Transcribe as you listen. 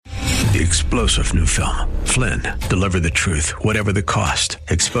the explosive new film, Flynn, Deliver the Truth, Whatever the Cost,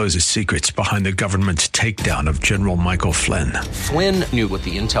 exposes secrets behind the government's takedown of General Michael Flynn. Flynn knew what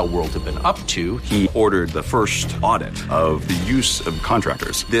the intel world had been up to. He ordered the first audit of the use of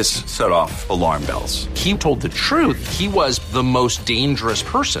contractors. This set off alarm bells. He told the truth. He was the most dangerous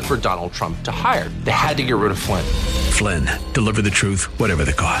person for Donald Trump to hire. They had to get rid of Flynn. Flynn, Deliver the Truth, Whatever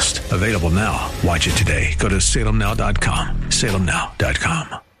the Cost. Available now. Watch it today. Go to salemnow.com.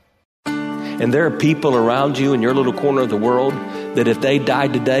 salemnow.com. And there are people around you in your little corner of the world that if they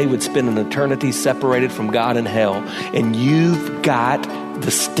died today would spend an eternity separated from God in hell. And you've got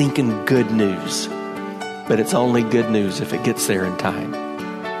the stinking good news. But it's only good news if it gets there in time.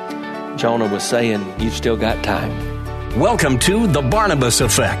 Jonah was saying, you've still got time. Welcome to The Barnabas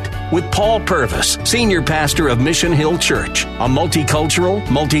Effect with Paul Purvis, Senior Pastor of Mission Hill Church, a multicultural,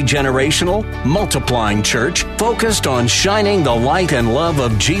 multi-generational, multiplying church focused on shining the light and love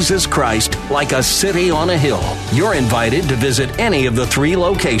of Jesus Christ like a city on a hill. You're invited to visit any of the 3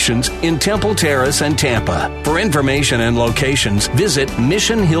 locations in Temple Terrace and Tampa. For information and locations, visit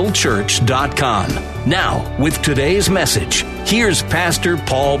missionhillchurch.com. Now, with today's message, here's Pastor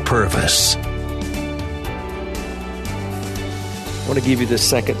Paul Purvis. I want to give you this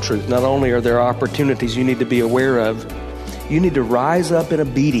second truth. Not only are there opportunities you need to be aware of, you need to rise up in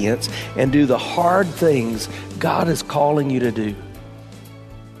obedience and do the hard things God is calling you to do.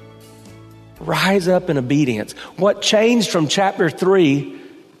 Rise up in obedience. What changed from chapter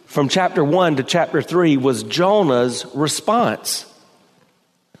 1 to chapter 3 was Jonah's response.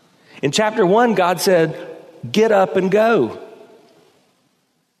 In chapter 1, God said, get up and go.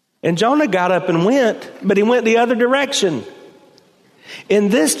 And Jonah got up and went, but he went the other direction. In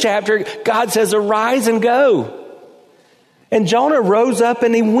this chapter, God says, arise and go. And Jonah rose up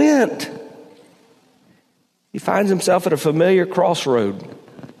and he went. He finds himself at a familiar crossroad.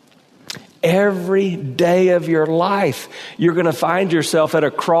 Every day of your life, you're going to find yourself at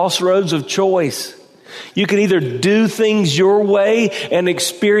a crossroads of choice. You can either do things your way and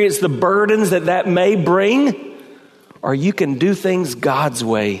experience the burdens that may bring, or you can do things God's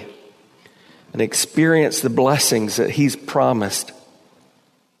way and experience the blessings that He's promised.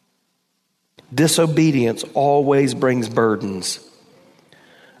 Disobedience always brings burdens.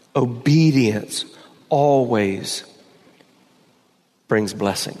 Obedience always brings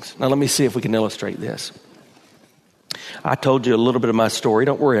blessings. Now let me see if we can illustrate this. I told you a little bit of my story.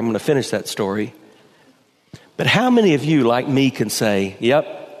 Don't worry, I'm going to finish that story. But how many of you, like me, can say,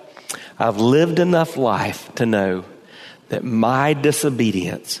 yep, I've lived enough life to know that my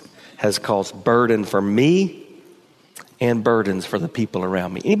disobedience has caused burden for me and burdens for the people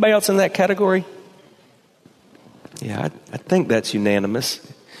around me? Anybody else in that category? Yeah, I think that's unanimous,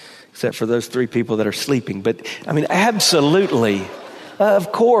 except for those 3 people that are sleeping. But, I mean, absolutely.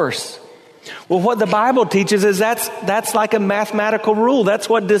 Of course. Well, what the Bible teaches is that's like a mathematical rule. That's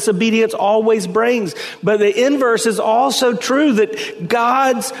what disobedience always brings. But the inverse is also true, that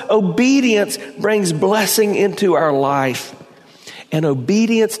God's obedience brings blessing into our life. And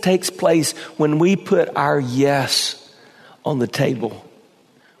obedience takes place when we put our yes on the table.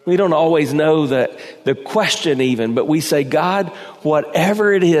 We don't always know the question even, but we say, God,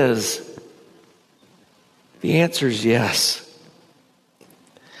 whatever it is, the answer is yes.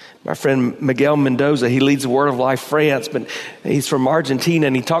 My friend Miguel Mendoza, he leads the Word of Life France, but he's from Argentina,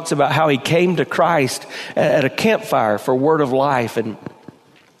 and he talks about how he came to Christ at a campfire for Word of Life.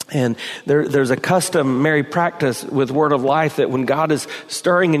 And there's a customary practice with Word of Life that when God is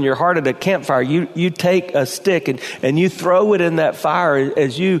stirring in your heart at a campfire, you take a stick and you throw it in that fire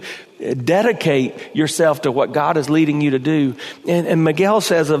as you dedicate yourself to what God is leading you to do. And Miguel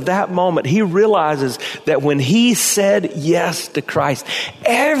says of that moment, he realizes that when he said yes to Christ,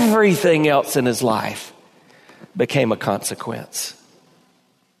 everything else in his life became a consequence.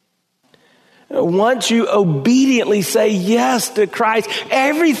 Once you obediently say yes to Christ,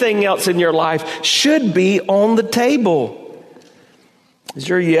 everything else in your life should be on the table. Is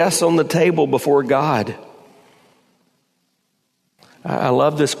your yes on the table before God? I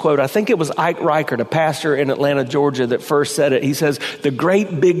love this quote. I think it was Ike Reichert, a pastor in Atlanta, Georgia, that first said it. He says, the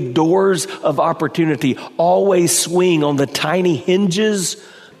great big doors of opportunity always swing on the tiny hinges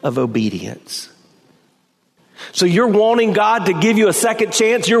of obedience. So you're wanting God to give you a second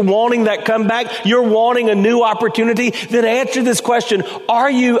chance. You're wanting that comeback. You're wanting a new opportunity. Then answer this question. Are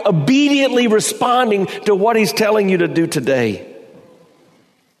you obediently responding to what He's telling you to do today?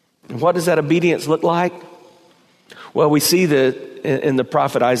 And what does that obedience look like? Well, we see that in the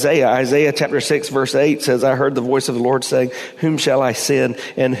prophet Isaiah. Isaiah chapter 6 verse 8 says, I heard the voice of the Lord saying, whom shall I send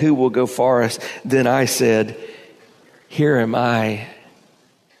and who will go for us? Then I said, here am I.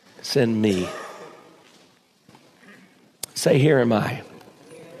 Send me. Say, here am I.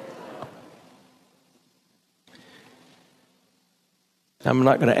 I'm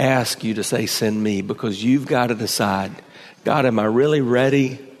not going to ask you to say, send me, because you've got to decide, God, am I really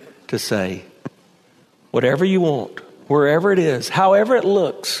ready to say whatever you want, wherever it is, however it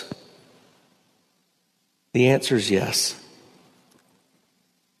looks? The answer is yes.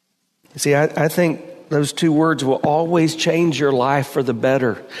 See, I think those two words will always change your life for the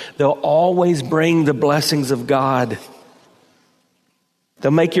better. They'll always bring the blessings of God.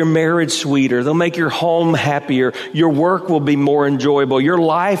 They'll make your marriage sweeter. They'll make your home happier. Your work will be more enjoyable. Your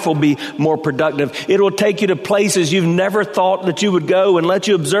life will be more productive. It will take you to places you've never thought that you would go and let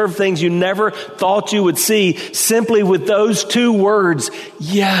you observe things you never thought you would see, simply with those two words,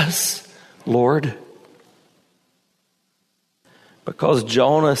 yes, Lord. Because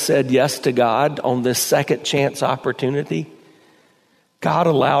Jonah said yes to God on this second chance opportunity, God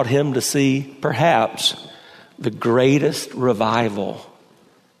allowed him to see perhaps the greatest revival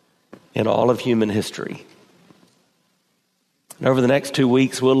in all of human history. And over the next 2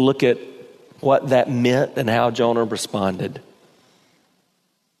 weeks, we'll look at what that meant and how Jonah responded.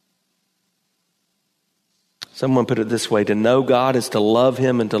 Someone put it this way: to know God is to love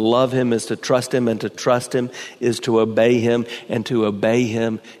Him, and to love Him is to trust Him, and to trust Him is to obey Him, and to obey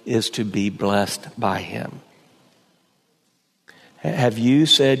Him is to be blessed by Him. Have you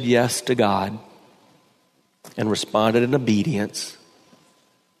said yes to God and responded in obedience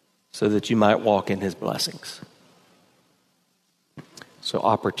so that you might walk in His blessings? So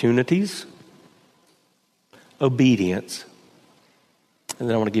opportunities, obedience, and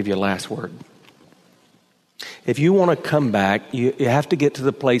then I want to give you a last word. If you want to come back, you have to get to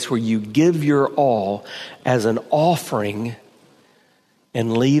the place where you give your all as an offering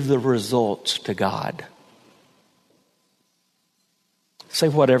and leave the results to God. Say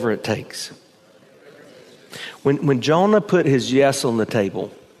whatever it takes. When Jonah put his yes on the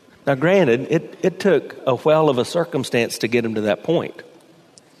table, now granted, it took a whale of a circumstance to get him to that point.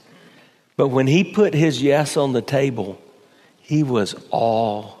 But when he put his yes on the table, he was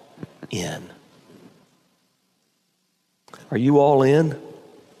all in. Are you all in?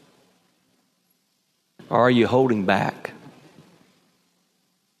 Or are you holding back?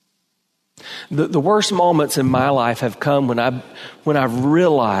 The worst moments in my life have come when I've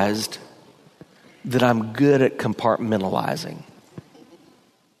realized that I'm good at compartmentalizing.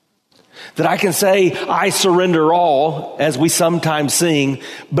 That I can say, I surrender all, as we sometimes sing,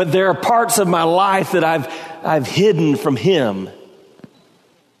 but there are parts of my life that I've hidden from Him.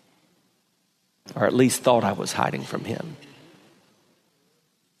 Or at least thought I was hiding from Him.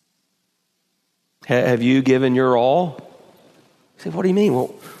 Have you given your all? You say, what do you mean? Well,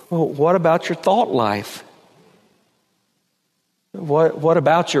 what about your thought life? What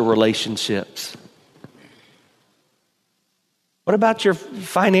about your relationships? What about your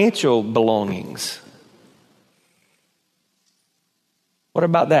financial belongings? What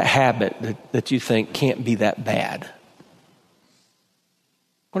about that habit that you think can't be that bad?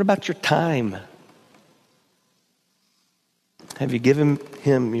 What about your time? Have you given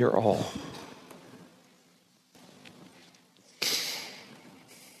Him your all?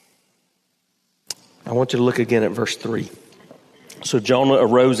 I want you to look again at verse 3. So Jonah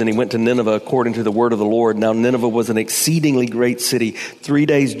arose and he went to Nineveh according to the word of the Lord. Now Nineveh was an exceedingly great city, 3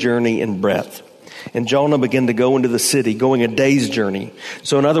 days' journey in breadth. And Jonah began to go into the city, going a day's journey.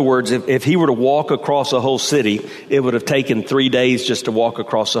 So in other words, if he were to walk across a whole city, it would have taken 3 days just to walk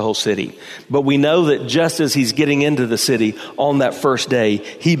across the whole city. But we know that just as he's getting into the city on that first day,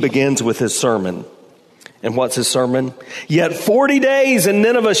 he begins with his sermon. And what's his sermon? Yet 40 days and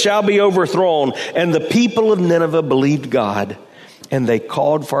Nineveh shall be overthrown. And the people of Nineveh believed God, and they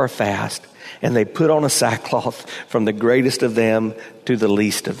called for a fast, and they put on a sackcloth from the greatest of them to the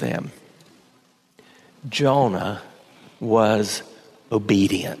least of them. Jonah was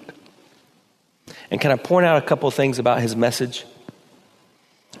obedient. And can I point out a couple of things about his message?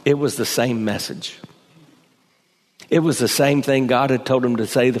 It was the same message. It was the same thing God had told him to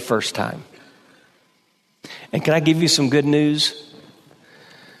say the first time. And can I give you some good news?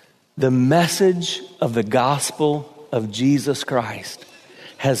 The message of the gospel of Jesus Christ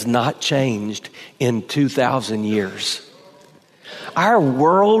has not changed in 2,000 years. Our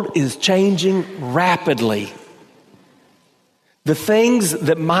world is changing rapidly. The things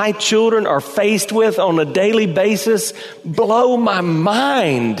that my children are faced with on a daily basis blow my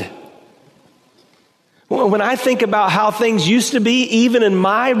mind. When I think about how things used to be, even in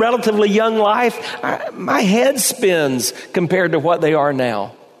my relatively young life, my head spins compared to what they are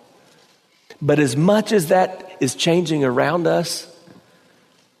now. But as much as that is changing around us,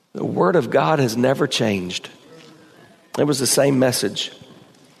 Word of God has never changed. It was the same message.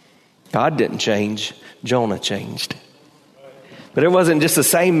 God didn't change. Jonah changed. But it wasn't just the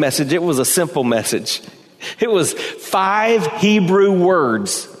same message. It was a simple message. It was 5 Hebrew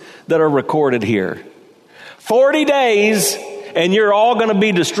words that are recorded here. 40 days and you're all going to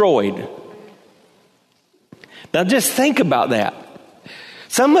be destroyed. Now just think about that.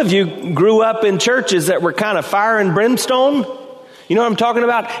 Some of you grew up in churches that were kind of fire and brimstone. You know what I'm talking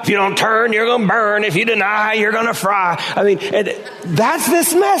about? If you don't turn, you're going to burn. If you deny, you're going to fry. I mean, that's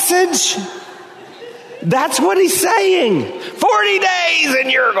this message. That's what he's saying. 40 days and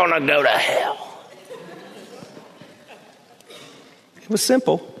you're going to go to hell. It was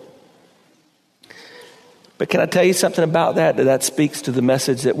simple. But can I tell you something about that speaks to the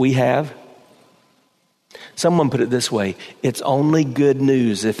message that we have? Someone put it this way: it's only good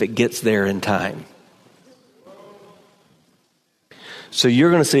news if it gets there in time. So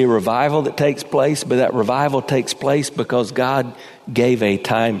you're going to see a revival that takes place, but that revival takes place because God gave a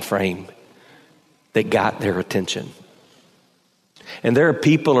time frame that got their attention. And there are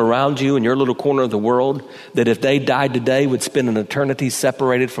people around you in your little corner of the world that if they died today would spend an eternity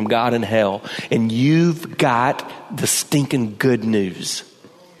separated from God in hell. And you've got the stinking good news.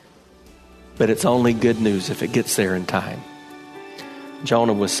 But it's only good news if it gets there in time.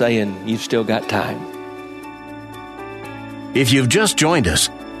 Jonah was saying, you've still got time. If you've just joined us,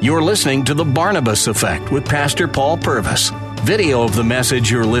 you're listening to The Barnabas Effect with Pastor Paul Purvis. Video of the message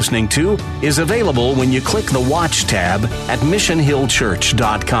you're listening to is available when you click the Watch tab at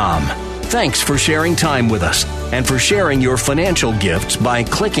missionhillchurch.com. Thanks for sharing time with us and for sharing your financial gifts by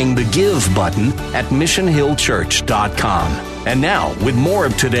clicking the Give button at missionhillchurch.com. And now, with more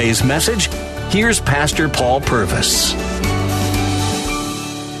of today's message, here's Pastor Paul Purvis.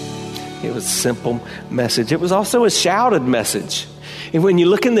 It was a simple message. It was also a shouted message. And when you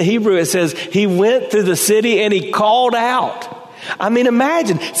look in the Hebrew, it says he went through the city and he called out. I mean,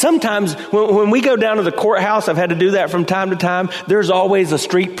 imagine, sometimes when we go down to the courthouse, I've had to do that from time to time, there's always a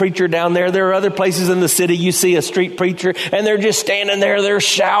street preacher down there. There are other places in the city you see a street preacher and they're just standing there, they're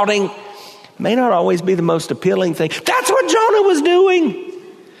shouting. May not always be the most appealing thing. That's what Jonah was doing.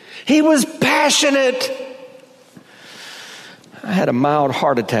 He was passionate. I had a mild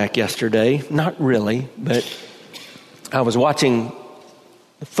heart attack yesterday. Not really, but I was watching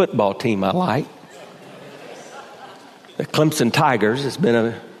the football team I like. The Clemson Tigers. It's been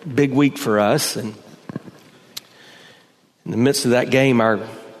a big week for us. And in the midst of that game, our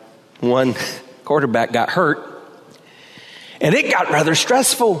one quarterback got hurt. And it got rather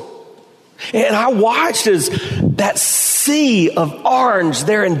stressful. And I watched as that sea of orange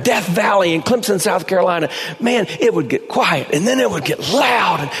there in Death Valley in Clemson, South Carolina, man, it would get quiet and then it would get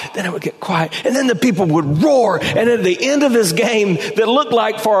loud and then it would get quiet and then the people would roar. And at the end of this game that looked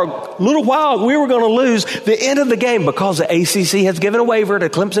like for a little while we were going to lose, the end of the game, because the ACC has given a waiver to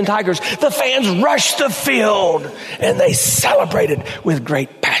Clemson Tigers, the fans rushed the field and they celebrated with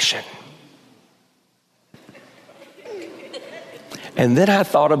great passion. And then I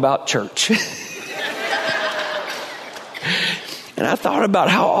thought about church. And I thought about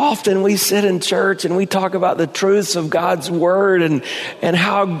how often we sit in church and we talk about the truths of God's word and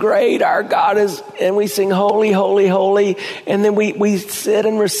how great our God is. And we sing holy, holy, holy. And then we sit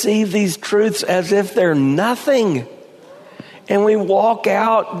and receive these truths as if they're nothing. And we walk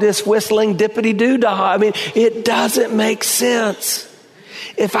out this whistling dippity-doo-dah. I mean, it doesn't make sense.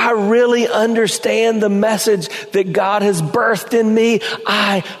 If I really understand the message that God has birthed in me,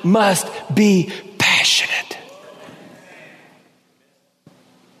 I must be passionate.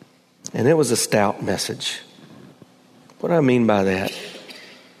 And it was a stout message. What do I mean by that?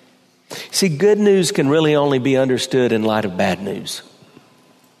 See, good news can really only be understood in light of bad news.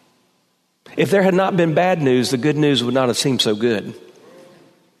 If there had not been bad news, the good news would not have seemed so good.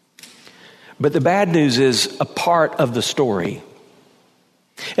 But the bad news is a part of the story.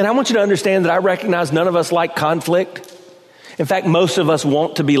 And I want you to understand that I recognize none of us like conflict. In fact, most of us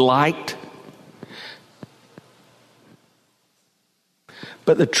want to be liked.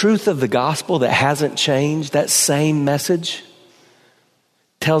 But the truth of the gospel that hasn't changed, that same message,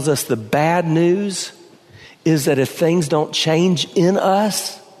 tells us the bad news is that if things don't change in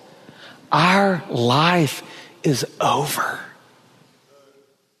us, our life is over.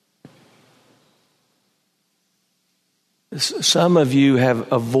 Some of you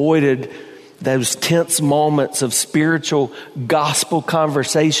have avoided those tense moments of spiritual gospel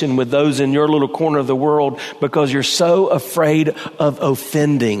conversation with those in your little corner of the world because you're so afraid of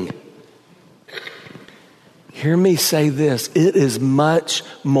offending. Hear me say this. It is much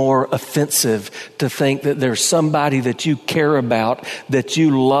more offensive to think that there's somebody that you care about, that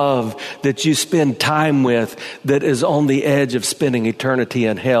you love, that you spend time with, that is on the edge of spending eternity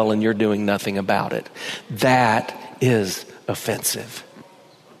in hell and you're doing nothing about it. That is offensive.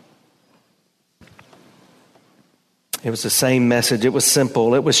 It was the same message. It was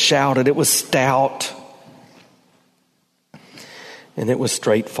simple. It was shouted. It was stout. And it was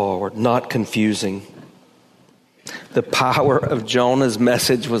straightforward, not confusing. The power of Jonah's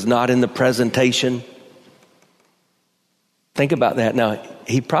message was not in the presentation. Think about that. Now,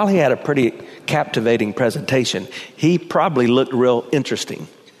 he probably had a pretty captivating presentation. He probably looked real interesting.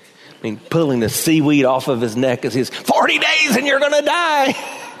 I mean, pulling the seaweed off of his neck as he's 40 days and you're going to die.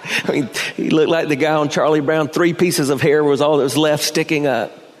 I mean, he looked like the guy on Charlie Brown. 3 pieces of hair was all that was left sticking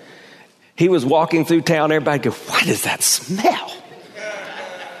up. He was walking through town. Everybody go, what is that smell?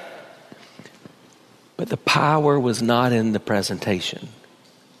 But the power was not in the presentation.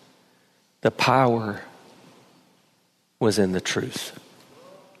 The power was in the truth.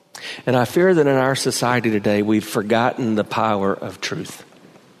 And I fear that in our society today, we've forgotten the power of truth.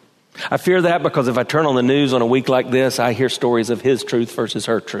 I fear that because if I turn on the news on a week like this, I hear stories of his truth versus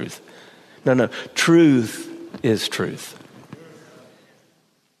her truth. No. Truth is truth.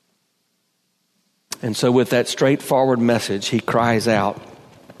 And so with that straightforward message, he cries out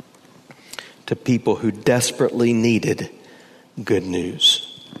to people who desperately needed good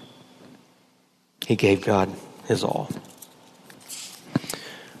news. He gave God his all.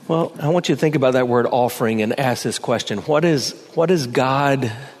 Well, I want you to think about that word offering and ask this question. What is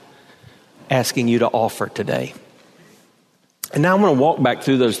God asking you to offer today? And now I'm going to walk back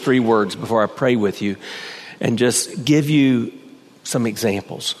through those 3 words before I pray with you and just give you some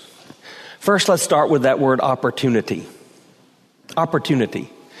examples. First, let's start with that word opportunity. Opportunity.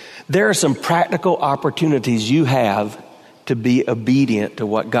 There are some practical opportunities you have to be obedient to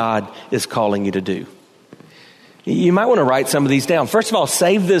what God is calling you to do. You might want to write some of these down. First of all,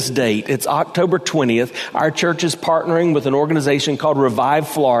 save this date. It's October 20th. Our church is partnering with an organization called Revive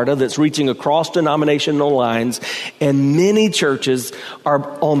Florida that's reaching across denominational lines. And many churches are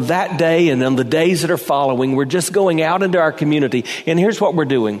on that day and on the days that are following, we're just going out into our community. And here's what we're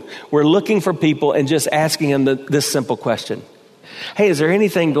doing. We're looking for people and just asking them this simple question. Hey, is there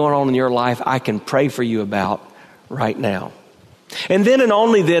anything going on in your life I can pray for you about right now? And then and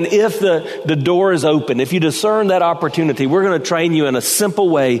only then, if the door is open, if you discern that opportunity, we're going to train you in a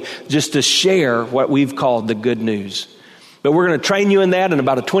simple way just to share what we've called the good news. But we're going to train you in that in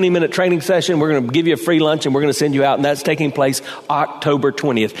about a 20-minute training session. We're going to give you a free lunch and we're going to send you out. And that's taking place October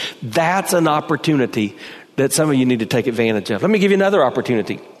 20th. That's an opportunity that some of you need to take advantage of. Let me give you another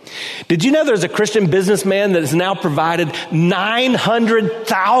opportunity. Did you know there's a Christian businessman that has now provided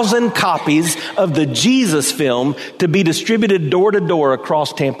 900,000 copies of the Jesus film to be distributed door to door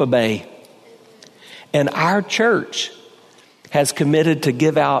across Tampa Bay? And our church has committed to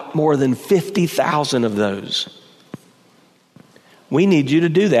give out more than 50,000 of those. We need you to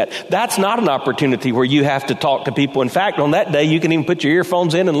do that. That's not an opportunity where you have to talk to people. In fact, on that day, you can even put your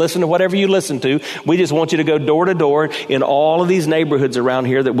earphones in and listen to whatever you listen to. We just want you to go door to door in all of these neighborhoods around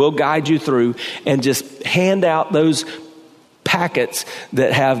here that we'll guide you through and just hand out those packets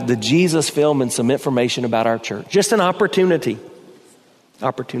that have the Jesus film and some information about our church. Just an opportunity.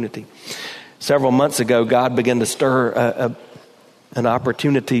 Opportunity. Several months ago, God began to stir an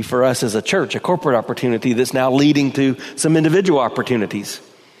opportunity for us as a church, a corporate opportunity that's now leading to some individual opportunities.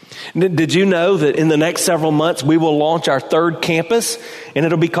 Did you know that in the next several months we will launch our 3rd campus and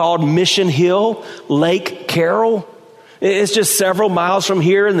it'll be called Mission Hill Lake Carroll? It's just several miles from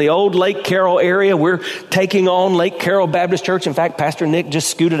here in the old Lake Carroll area. We're taking on Lake Carroll Baptist Church. In fact, Pastor Nick just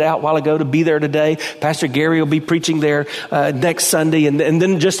scooted out a while ago to be there today. Pastor Gary will be preaching there next Sunday. And then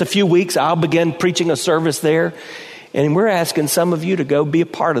in just a few weeks, I'll begin preaching a service there. And we're asking some of you to go be a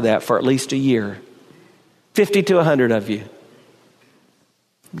part of that for at least a year. 50 to 100 of you.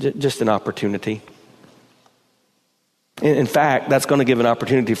 Just an opportunity. In fact, that's going to give an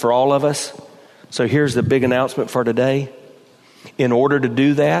opportunity for all of us. So here's the big announcement for today. In order to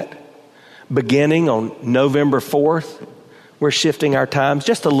do that, beginning on November 4th, we're shifting our times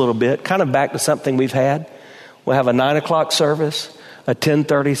just a little bit, kind of back to something we've had. We'll have a 9 o'clock service, a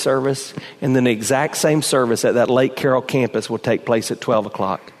 10:30 service, and then the exact same service at that Lake Carroll campus will take place at 12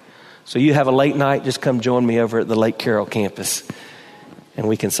 o'clock. So you have a late night, just come join me over at the Lake Carroll campus, and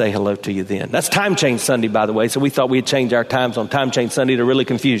we can say hello to you then. That's Time Change Sunday, by the way, so we thought we'd change our times on Time Change Sunday to really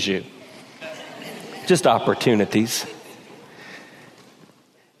confuse you. Just opportunities.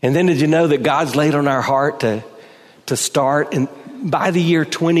 And then did you know that God's laid on our heart to start, and by the year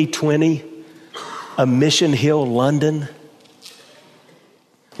 2020, a Mission Hill, London.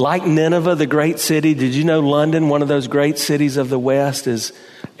 Like Nineveh, the great city, did you know London, one of those great cities of the West, is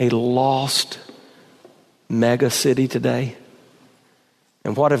a lost mega city today?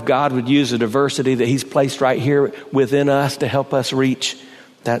 And what if God would use the diversity that He's placed right here within us to help us reach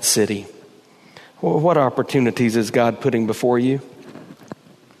that city? Well, what opportunities is God putting before you?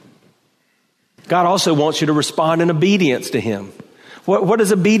 God also wants you to respond in obedience to Him. What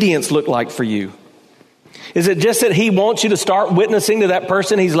does obedience look like for you? Is it just that He wants you to start witnessing to that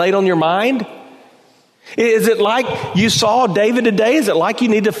person He's laid on your mind? Is it like you saw David today? Is it like you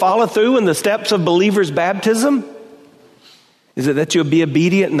need to follow through in the steps of believers' baptism? Is it that you'll be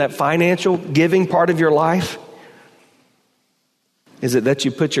obedient in that financial giving part of your life? Is it that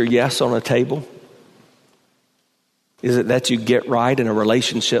you put your yes on a table? Is it that you get right in a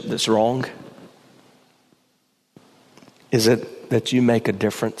relationship that's wrong? Is it that you make a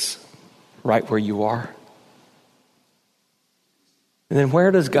difference right where you are? And then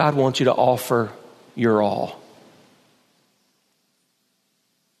where does God want you to offer your all?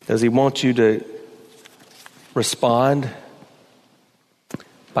 Does He want you to respond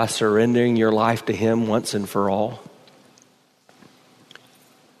by surrendering your life to Him once and for all?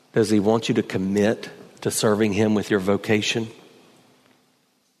 Does He want you to commit to serving Him with your vocation?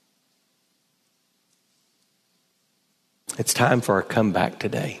 It's time for a comeback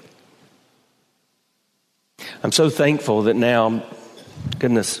today. I'm so thankful that now,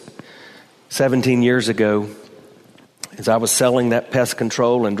 17 years ago, as I was selling that pest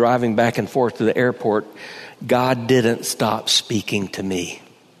control and driving back and forth to the airport, God didn't stop speaking to me.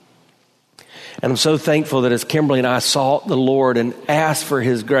 And I'm so thankful that as Kimberly and I sought the Lord and asked for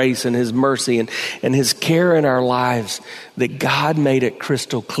His grace and His mercy and His care in our lives, that God made it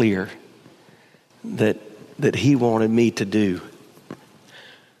crystal clear that He wanted me to do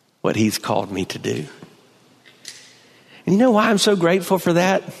what He's called me to do. And you know why I'm so grateful for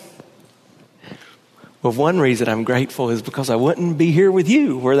that? Well, one reason I'm grateful is because I wouldn't be here with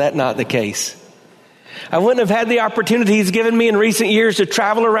you were that not the case. I wouldn't have had the opportunity He's given me in recent years to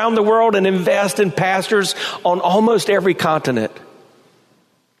travel around the world and invest in pastors on almost every continent.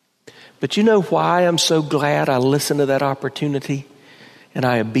 But you know why I'm so glad I listened to that opportunity and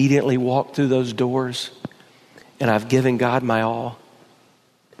I obediently walked through those doors and I've given God my all?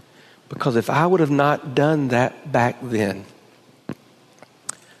 Because if I would have not done that back then,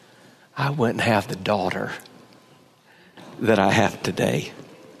 I wouldn't have the daughter that I have today.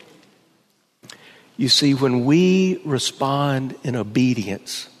 You see, when we respond in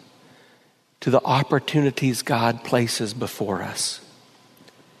obedience to the opportunities God places before us,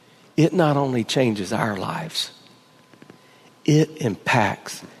 it not only changes our lives, it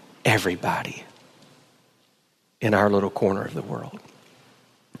impacts everybody in our little corner of the world.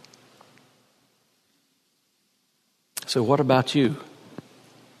 So what about you?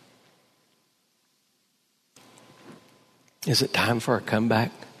 Is it time for a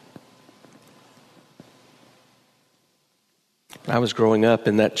comeback? When I was growing up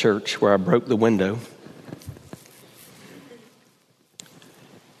in that church where I broke the window,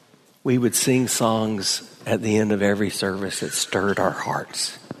 we would sing songs at the end of every service that stirred our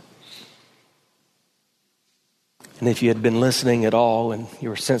hearts. And if you had been listening at all and you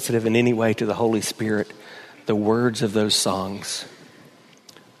were sensitive in any way to the Holy Spirit, the words of those songs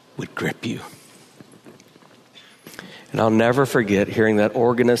would grip you. And I'll never forget hearing that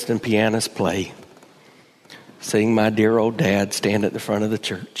organist and pianist play, seeing my dear old dad stand at the front of the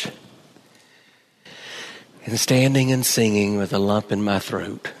church and standing and singing with a lump in my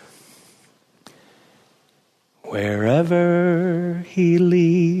throat. Wherever He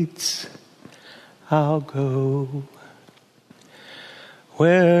leads, I'll go.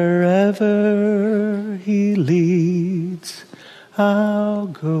 Wherever He leads, I'll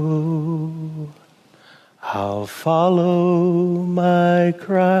go. I'll follow my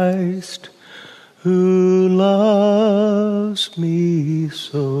Christ who loves me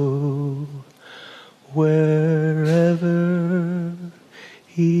so. Wherever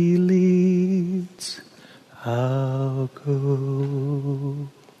He leads, I'll go.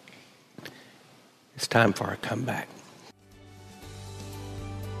 It's time for a comeback.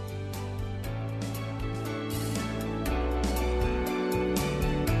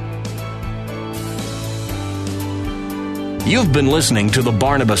 You've been listening to The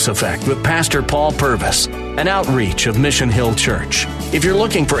Barnabas Effect with Pastor Paul Purvis, an outreach of Mission Hill Church. If you're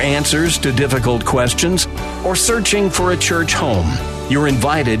looking for answers to difficult questions or searching for a church home, You're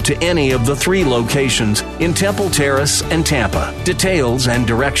invited to any of the 3 locations in Temple Terrace and Tampa. Details and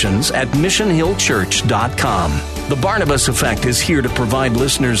directions at missionhillchurch.com. The Barnabas Effect is here to provide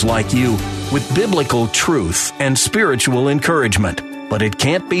listeners like you with biblical truth and spiritual encouragement, but it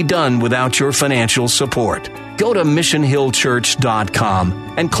can't be done without your financial support. Go to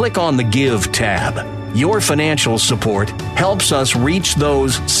missionhillchurch.com and click on the Give tab. Your financial support helps us reach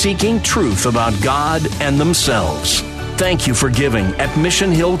those seeking truth about God and themselves. Thank you for giving at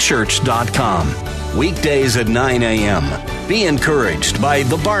missionhillchurch.com. Weekdays at 9 a.m. Be encouraged by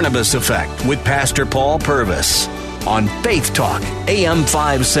The Barnabas Effect with Pastor Paul Purvis on Faith Talk, AM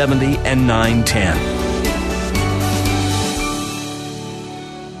 570 and 910.